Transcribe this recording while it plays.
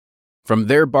From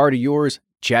their bar to yours,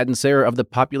 Chad and Sarah of the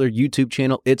popular YouTube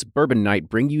channel It's Bourbon Night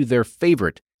bring you their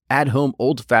favorite at-home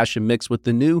old-fashioned mix with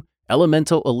the new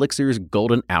Elemental Elixir's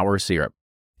Golden Hour Syrup.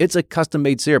 It's a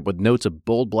custom-made syrup with notes of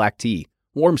bold black tea,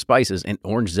 warm spices, and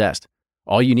orange zest.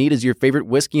 All you need is your favorite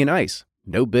whiskey and ice.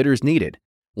 No bitters needed.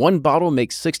 One bottle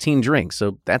makes 16 drinks,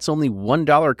 so that's only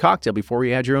 $1 a cocktail before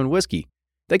you add your own whiskey.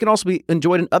 They can also be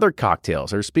enjoyed in other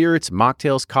cocktails or spirits,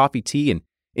 mocktails, coffee, tea, and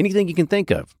anything you can think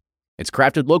of. It's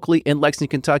crafted locally in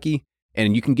Lexington, Kentucky,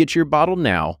 and you can get your bottle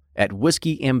now at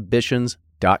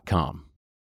whiskeyambitions.com.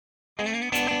 Hey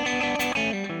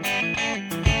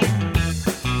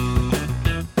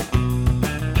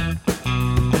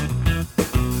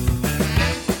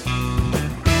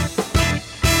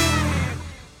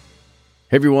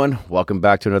everyone, welcome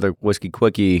back to another Whiskey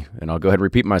Quickie, and I'll go ahead and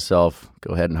repeat myself.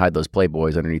 Go ahead and hide those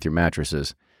Playboys underneath your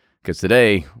mattresses. Because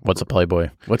today... What's a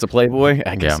Playboy? What's a Playboy?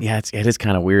 I guess, it is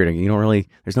kind of weird. You don't really...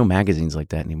 There's no magazines like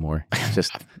that anymore. It's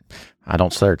just... I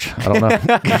don't search. I don't know.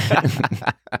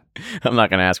 I'm not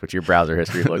going to ask what your browser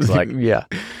history looks like. Yeah.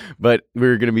 But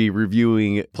we're going to be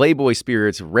reviewing Playboy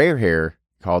Spirits Rare Hare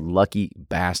called Lucky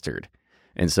Bastard.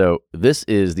 And so this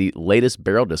is the latest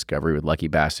barrel discovery with Lucky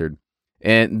Bastard.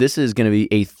 And this is going to be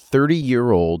a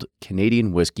 30-year-old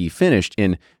Canadian whiskey finished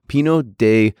in Pinot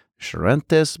de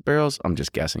Charentes barrels. I'm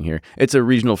just guessing here. It's a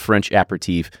regional French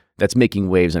aperitif that's making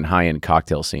waves in high-end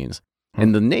cocktail scenes.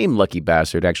 And the name Lucky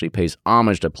Bastard actually pays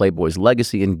homage to Playboy's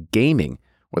legacy in gaming,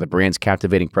 where the brand's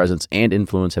captivating presence and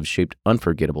influence have shaped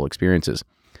unforgettable experiences.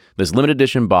 This limited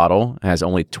edition bottle has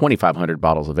only 2,500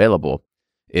 bottles available.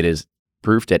 It is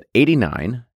proofed at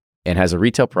 89 and has a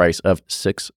retail price of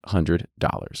 $600.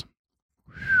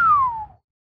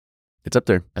 It's up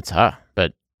there. It's high,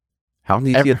 but how do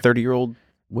you see a 30-year-old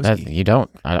whiskey? You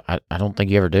don't. I don't think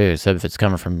you ever do, except if it's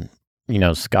coming from,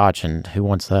 Scotch, and who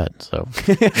wants that? So,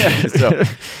 so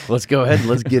let's go ahead and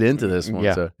let's get into this one.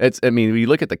 Yeah. So when you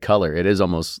look at the color, it is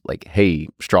almost like hay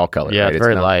straw color. Yeah, right? it's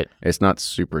very light. It's not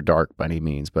super dark by any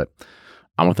means, but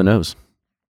I'm with the nose.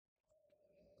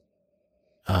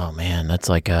 Oh man, that's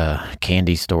like a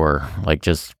candy store,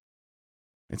 It's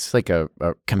like a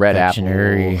red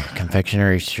apple.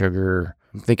 Confectionery sugar.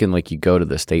 I'm thinking like you go to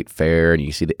the state fair and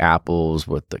you see the apples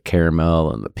with the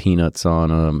caramel and the peanuts on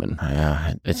them. And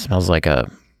yeah, it smells like a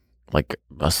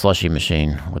slushy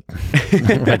machine with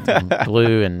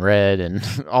blue and red and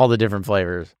all the different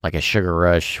flavors. Like a sugar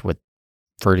rush with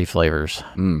fruity flavors.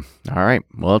 All right.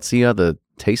 Well, let's see how the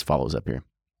taste follows up here.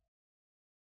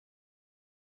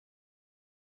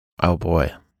 Oh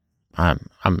boy. I'm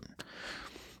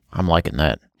liking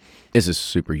that. This is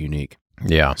super unique.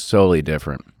 Yeah. Solely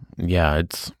different. Yeah,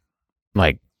 it's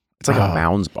like a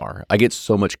Mounds bar. I get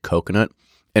so much coconut,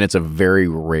 and it's a very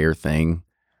rare thing.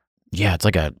 Yeah, it's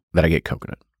like that I get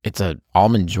coconut. It's a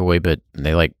Almond Joy, but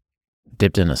they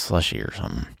dipped in a slushy or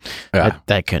something. Yeah.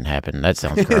 That couldn't happen. That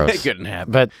sounds gross. It couldn't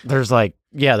happen. But there's that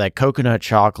coconut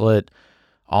chocolate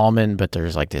almond, but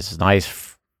there's this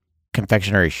nice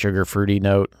confectionery sugar fruity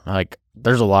note.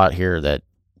 There's a lot here that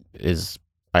is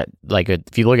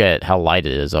if you look at how light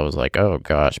it is, I was like, oh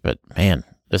gosh, but man,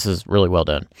 this is really well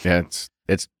done. Yeah,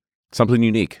 it's something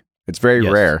unique. It's very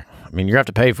rare. I mean, you have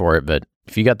to pay for it, but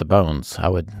if you got the bones,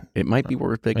 it might be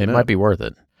worth picking up. It might be worth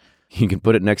it. You can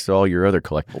put it next to all your other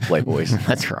collectible Playboys.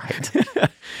 That's right.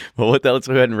 Well, with that, let's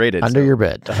go ahead and rate it. Under your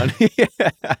bed. Yeah.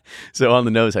 So on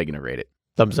the nose, how are you going to rate it?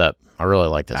 Thumbs up. I really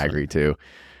like this. I agree too.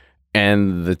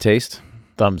 And the taste?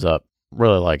 Thumbs up.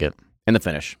 Really like it. And the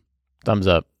finish? Thumbs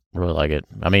up. Really like it.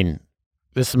 I mean,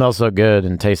 this smells so good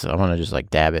and tastes. I want to just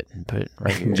dab it and put it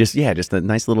right here. just a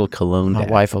nice little cologne. My dab.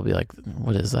 wife will be like,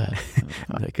 "What is that?"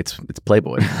 It's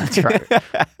Playboy. That's right.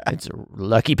 It's a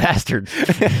Lucky Bastard.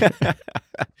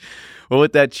 Well,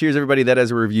 with that, cheers everybody. That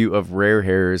is a review of Rare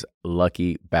Hare's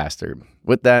Lucky Bastard.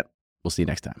 With that, we'll see you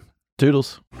next time.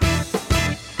 Toodles.